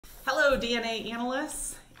Hello DNA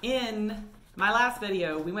analysts. In my last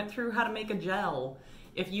video we went through how to make a gel.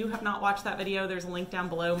 If you have not watched that video, there's a link down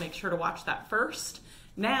below. Make sure to watch that first.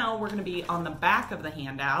 Now we're going to be on the back of the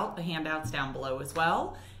handout. The handout's down below as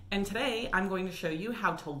well. And today I'm going to show you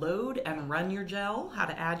how to load and run your gel, how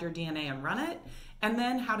to add your DNA and run it, and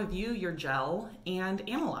then how to view your gel and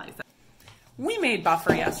analyze it. We made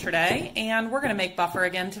buffer yesterday, and we're going to make buffer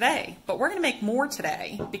again today, but we're going to make more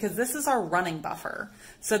today because this is our running buffer.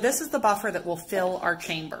 So this is the buffer that will fill our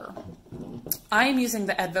chamber. I am using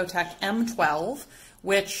the Edvotek M12,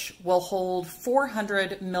 which will hold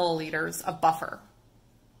 400 milliliters of buffer.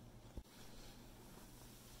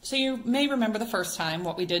 So you may remember the first time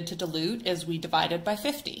what we did to dilute is we divided by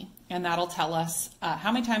 50, and that'll tell us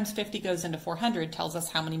how many times 50 goes into 400 tells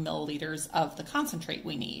us how many milliliters of the concentrate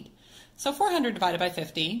we need. So 400 divided by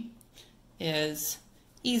 50 is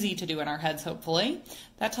easy to do in our heads, hopefully.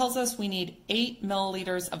 That tells us we need 8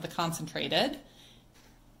 milliliters of the concentrated.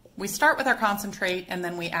 We start with our concentrate and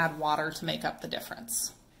then we add water to make up the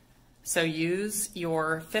difference. So use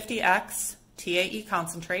your 50x TAE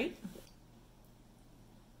concentrate.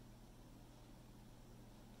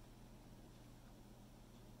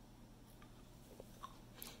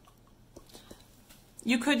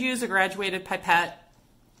 You could use a graduated pipette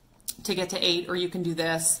to get to 8, or you can do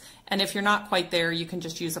this. And if you're not quite there, you can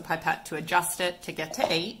just use a pipette to adjust it to get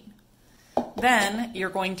to 8. Then you're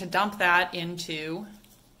going to dump that into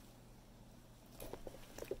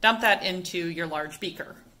your large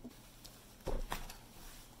beaker.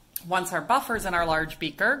 Once our buffer's in our large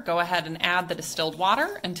beaker, go ahead and add the distilled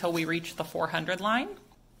water until we reach the 400 line.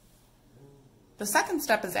 The second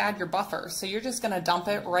step is add your buffer, so you're just going to dump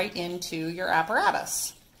it right into your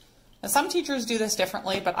apparatus. Now, some teachers do this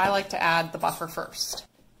differently, but I like to add the buffer first.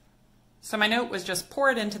 So my note was just pour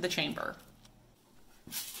it into the chamber.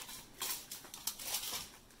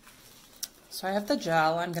 So I have the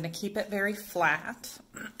gel. I'm going to keep it very flat.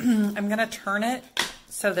 I'm going to turn it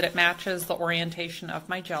so that it matches the orientation of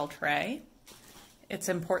my gel tray. It's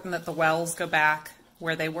important that the wells go back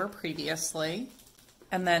where they were previously.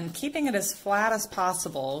 And then keeping it as flat as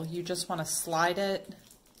possible, you just want to slide it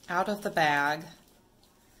out of the bag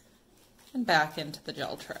and back into the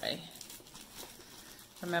gel tray.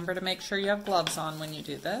 Remember to make sure you have gloves on when you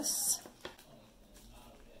do this.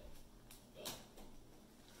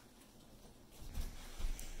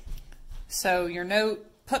 So your note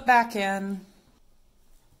put back in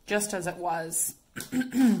just as it was.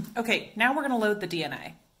 Okay, now we're going to load the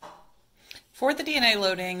DNA. For the DNA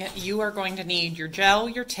loading, you are going to need your gel,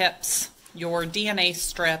 your tips, your DNA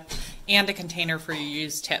strip, and a container for your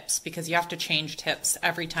used tips, because you have to change tips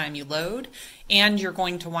every time you load. And you're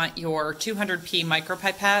going to want your 200p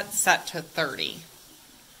micropipette set to 30.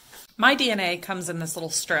 My DNA comes in this little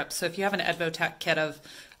strip, so if you have an Edvotek kit of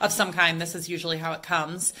some kind, this is usually how it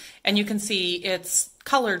comes. And you can see it's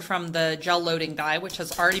colored from the gel loading dye, which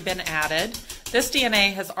has already been added. This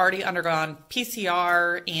DNA has already undergone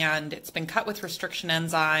PCR, and it's been cut with restriction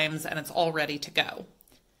enzymes, and it's all ready to go.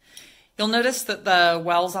 You'll notice that the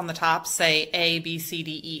wells on the top say A, B, C,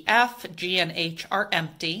 D, E, F, G, and H are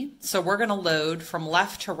empty. So we're going to load from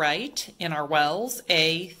left to right in our wells,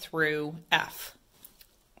 A through F.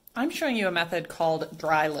 I'm showing you a method called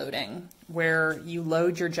dry loading, where you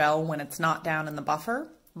load your gel when it's not down in the buffer.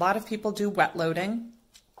 A lot of people do wet loading,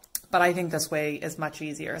 but I think this way is much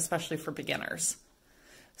easier, especially for beginners.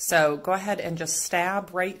 So go ahead and just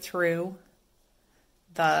stab right through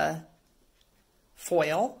the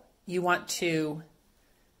foil. You want to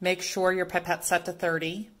make sure your pipette's set to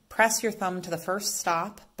 30. Press your thumb to the first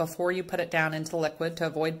stop before you put it down into the liquid to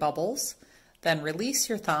avoid bubbles. Then release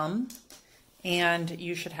your thumb, and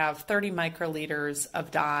you should have 30 microliters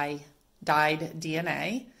of dyed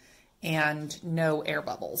DNA and no air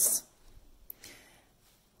bubbles.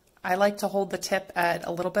 I like to hold the tip at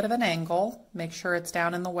a little bit of an angle. Make sure it's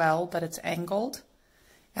down in the well, but it's angled.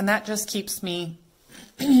 And that just keeps me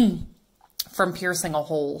from piercing a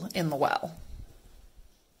hole in the well.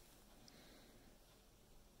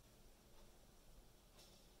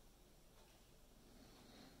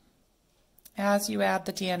 As you add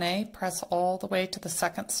the DNA, press all the way to the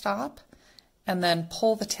second stop and then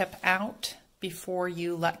pull the tip out before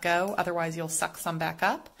you let go, otherwise you'll suck some back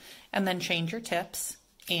up, and then change your tips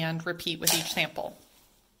and repeat with each sample.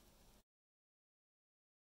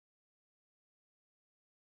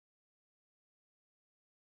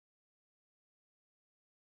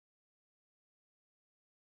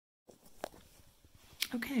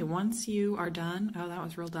 Okay, once you are done, oh, that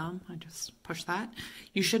was real dumb. I just pushed that.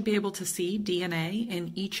 You should be able to see DNA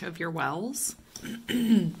in each of your wells.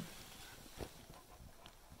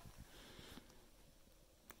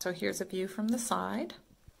 So here's a view from the side.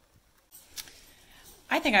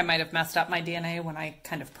 I think I might have messed up my DNA when I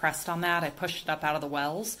kind of pressed on that. I pushed it up out of the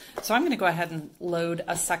wells. So I'm going to go ahead and load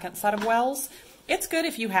a second set of wells. It's good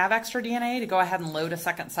if you have extra DNA to go ahead and load a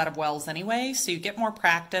second set of wells anyway, so you get more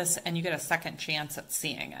practice and you get a second chance at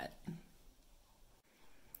seeing it.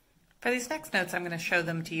 For these next notes, I'm going to show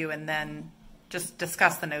them to you and then just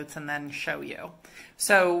discuss the notes and then show you.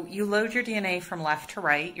 So you load your DNA from left to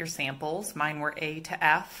right, your samples. Mine were A to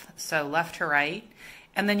F, so left to right.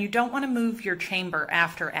 And then you don't want to move your chamber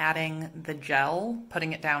after adding the gel,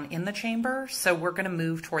 putting it down in the chamber. So we're going to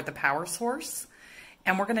move toward the power source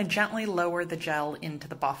and we're going to gently lower the gel into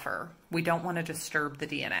the buffer. We don't want to disturb the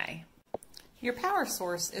DNA. Your power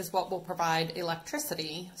source is what will provide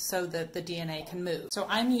electricity so that the DNA can move. So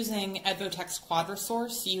I'm using Edvotek's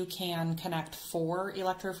QuadraSource. You can connect 4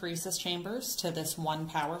 electrophoresis chambers to this one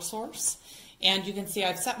power source. And you can see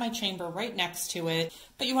I've set my chamber right next to it,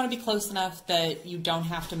 but you want to be close enough that you don't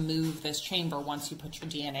have to move this chamber once you put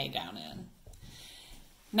your DNA down in.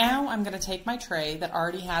 Now I'm going to take my tray that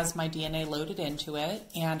already has my DNA loaded into it,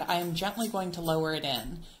 and I am gently going to lower it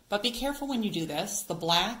in. But be careful when you do this. The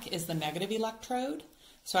black is the negative electrode,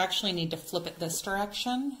 so I actually need to flip it this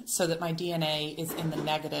direction so that my DNA is in the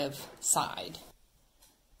negative side.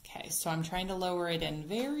 Okay, so I'm trying to lower it in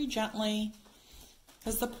very gently,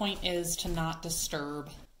 because the point is to not disturb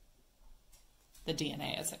the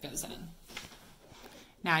DNA as it goes in.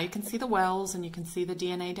 Now you can see the wells and you can see the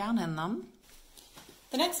DNA down in them.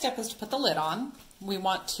 The next step is to put the lid on. We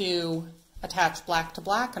want to attach black to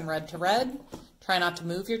black and red to red. Try not to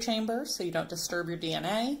move your chamber so you don't disturb your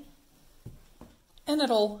DNA. And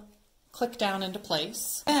it'll click down into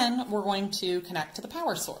place. Then we're going to connect to the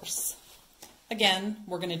power source. Again,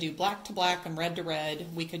 we're going to do black to black and red to red.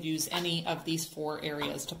 We could use any of these 4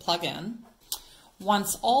 areas to plug in.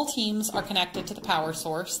 Once all teams are connected to the power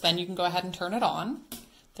source, then you can go ahead and turn it on.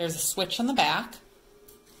 There's a switch in the back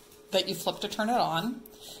that you flip to turn it on.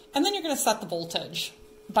 And then you're going to set the voltage.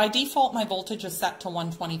 By default, my voltage is set to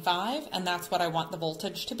 125, and that's what I want the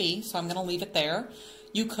voltage to be, so I'm going to leave it there.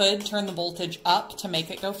 You could turn the voltage up to make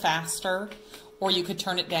it go faster, or you could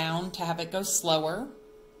turn it down to have it go slower.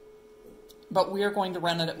 But we are going to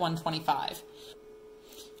run it at 125.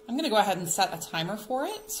 I'm going to go ahead and set a timer for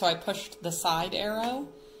it. So I pushed the side arrow,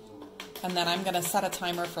 and then I'm going to set a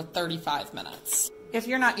timer for 35 minutes. If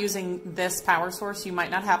you're not using this power source, you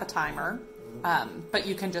might not have a timer, but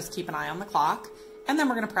you can just keep an eye on the clock, and then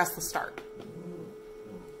we're going to press the start.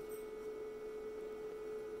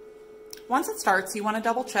 Once it starts, you want to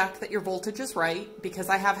double check that your voltage is right, because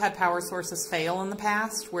I have had power sources fail in the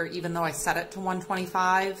past where even though I set it to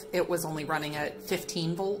 125, it was only running at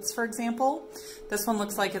 15 volts, for example. This one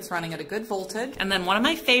looks like it's running at a good voltage. And then one of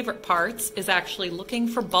my favorite parts is actually looking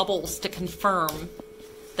for bubbles to confirm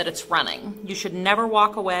that it's running. You should never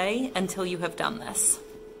walk away until you have done this.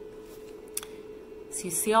 So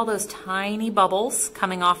you see all those tiny bubbles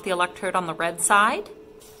coming off the electrode on the red side.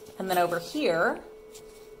 And then over here,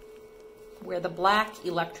 where the black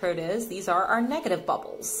electrode is, these are our negative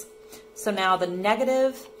bubbles. So now the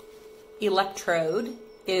negative electrode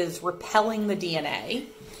is repelling the DNA.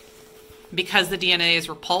 Because the DNA is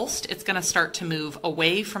repulsed, it's going to start to move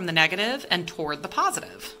away from the negative and toward the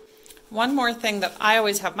positive. One more thing that I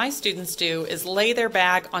always have my students do is lay their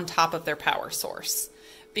bag on top of their power source.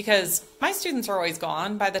 Because my students are always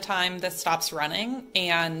gone by the time this stops running,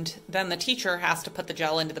 and then the teacher has to put the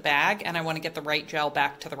gel into the bag, and I want to get the right gel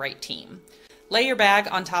back to the right team. Lay your bag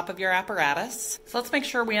on top of your apparatus. So let's make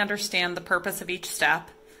sure we understand the purpose of each step.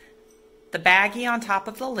 The baggie on top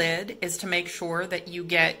of the lid is to make sure that you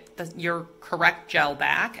get your correct gel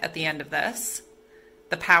back at the end of this.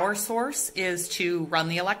 The power source is to run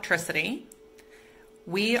the electricity.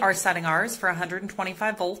 We are setting ours for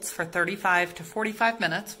 125 volts for 35 to 45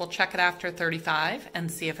 minutes. We'll check it after 35 and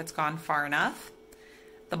see if it's gone far enough.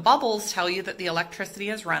 The bubbles tell you that the electricity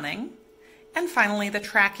is running. And finally, the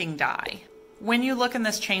tracking die. When you look in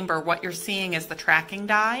this chamber, what you're seeing is the tracking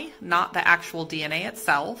die, not the actual DNA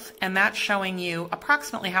itself, and that's showing you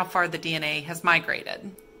approximately how far the DNA has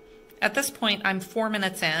migrated. At this point, I'm 4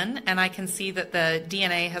 minutes in, and I can see that the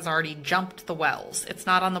DNA has already jumped the wells. It's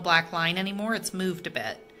not on the black line anymore, it's moved a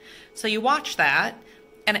bit. So you watch that,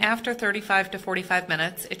 and after 35 to 45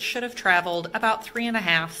 minutes, it should have traveled about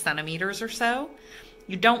 3.5 centimeters or so.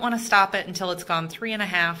 You don't want to stop it until it's gone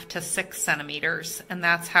 3.5 to 6 centimeters, and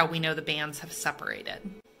that's how we know the bands have separated.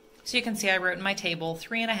 So you can see I wrote in my table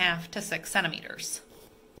 3.5 to 6 centimeters.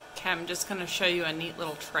 Okay, I'm just going to show you a neat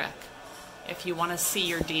little trick. If you want to see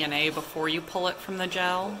your DNA before you pull it from the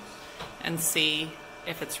gel and see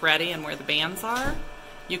if it's ready and where the bands are,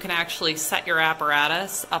 you can actually set your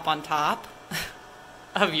apparatus up on top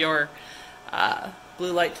of your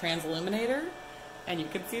blue light transilluminator, and you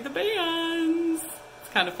can see the bands. It's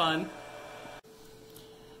kind of fun.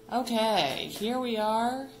 Okay, here we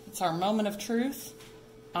are. It's our moment of truth.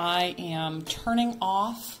 I am turning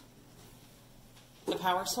off the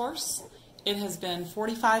power source. It has been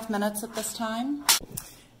 45 minutes at this time,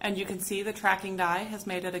 and you can see the tracking die has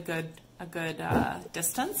made it a good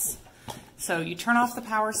distance. So you turn off the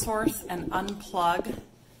power source and unplug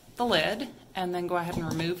the lid, and then go ahead and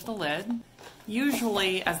remove the lid.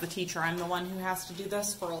 Usually, as the teacher, I'm the one who has to do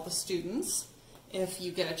this for all the students. If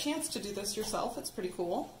you get a chance to do this yourself, it's pretty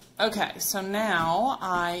cool. Okay, so now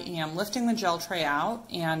I am lifting the gel tray out,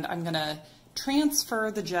 and I'm going to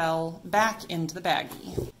transfer the gel back into the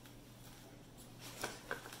baggie.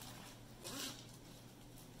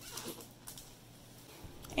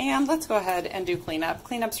 And let's go ahead and do cleanup.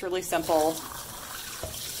 Cleanup's really simple.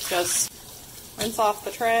 Just rinse off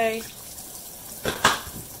the tray,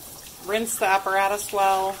 rinse the apparatus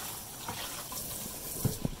well,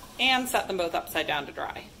 and set them both upside down to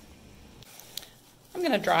dry. I'm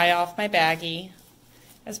going to dry off my baggie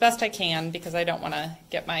as best I can because I don't want to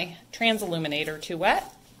get my transilluminator too wet.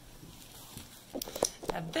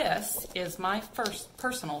 Now this is my first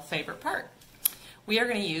personal favorite part. We are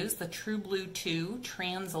going to use the True Blue 2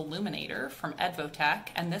 transilluminator from Edvotek,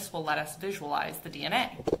 and this will let us visualize the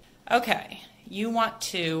DNA. Okay, you want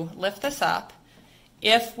to lift this up.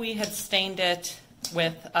 If we had stained it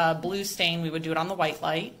with a blue stain, we would do it on the white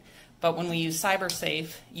light, but when we use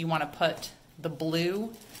CyberSafe, you want to put the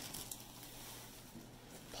blue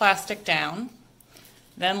plastic down,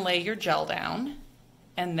 then lay your gel down,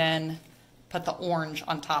 and then put the orange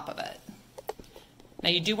on top of it. Now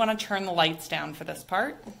you do want to turn the lights down for this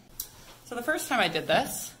part. So the first time I did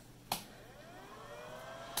this,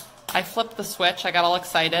 I flipped the switch, I got all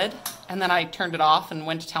excited, and then I turned it off and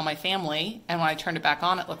went to tell my family, and when I turned it back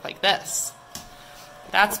on, it looked like this.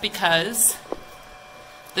 That's because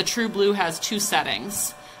the True Blue has two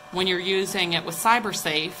settings. When you're using it with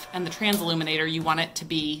CyberSafe and the transilluminator, you want it to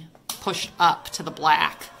be pushed up to the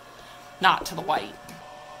black, not to the white.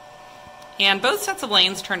 And both sets of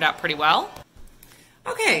lanes turned out pretty well.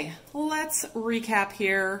 Okay, let's recap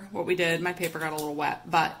here what we did. My paper got a little wet,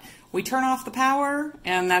 but we turn off the power,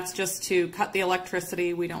 and that's just to cut the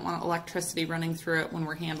electricity. We don't want electricity running through it when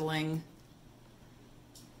we're handling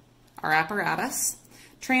our apparatus.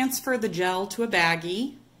 Transfer the gel to a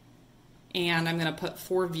baggie, and I'm going to put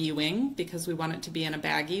for viewing because we want it to be in a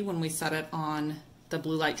baggie when we set it on the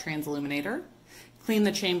blue light transilluminator. Clean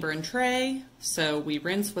the chamber and tray, so we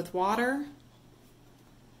rinse with water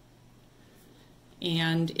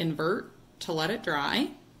and invert to let it dry.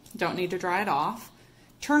 Don't need to dry it off.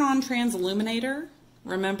 Turn on transilluminator.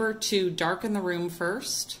 Remember to darken the room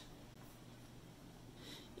first.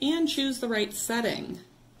 And choose the right setting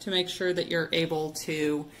to make sure that you're able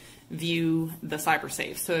to view the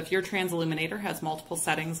CyberSafe. So if your transilluminator has multiple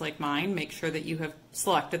settings like mine, make sure that you have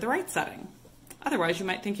selected the right setting. Otherwise, you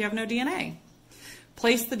might think you have no DNA.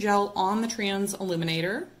 Place the gel on the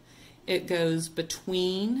transilluminator. It goes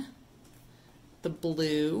between the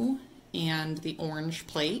blue and the orange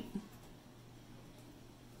plate.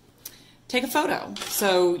 Take a photo.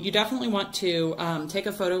 So you definitely want to take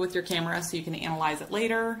a photo with your camera so you can analyze it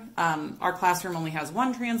later. Our classroom only has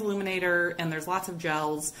one transilluminator and there's lots of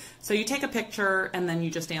gels. So you take a picture and then you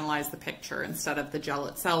just analyze the picture instead of the gel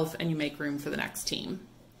itself, and you make room for the next team.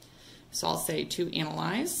 So I'll say to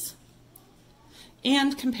analyze.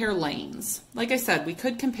 And compare lanes. Like I said, we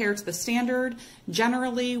could compare to the standard.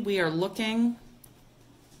 Generally, we are looking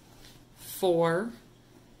for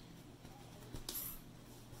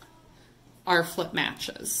R flip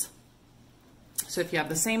matches. So if you have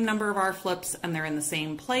the same number of R flips and they're in the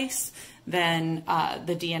same place, then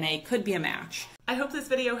the DNA could be a match. I hope this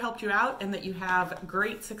video helped you out and that you have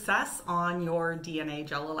great success on your DNA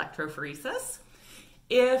gel electrophoresis.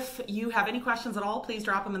 If you have any questions at all, please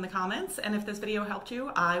drop them in the comments. And if this video helped you,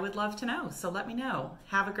 I would love to know. So let me know.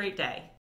 Have a great day.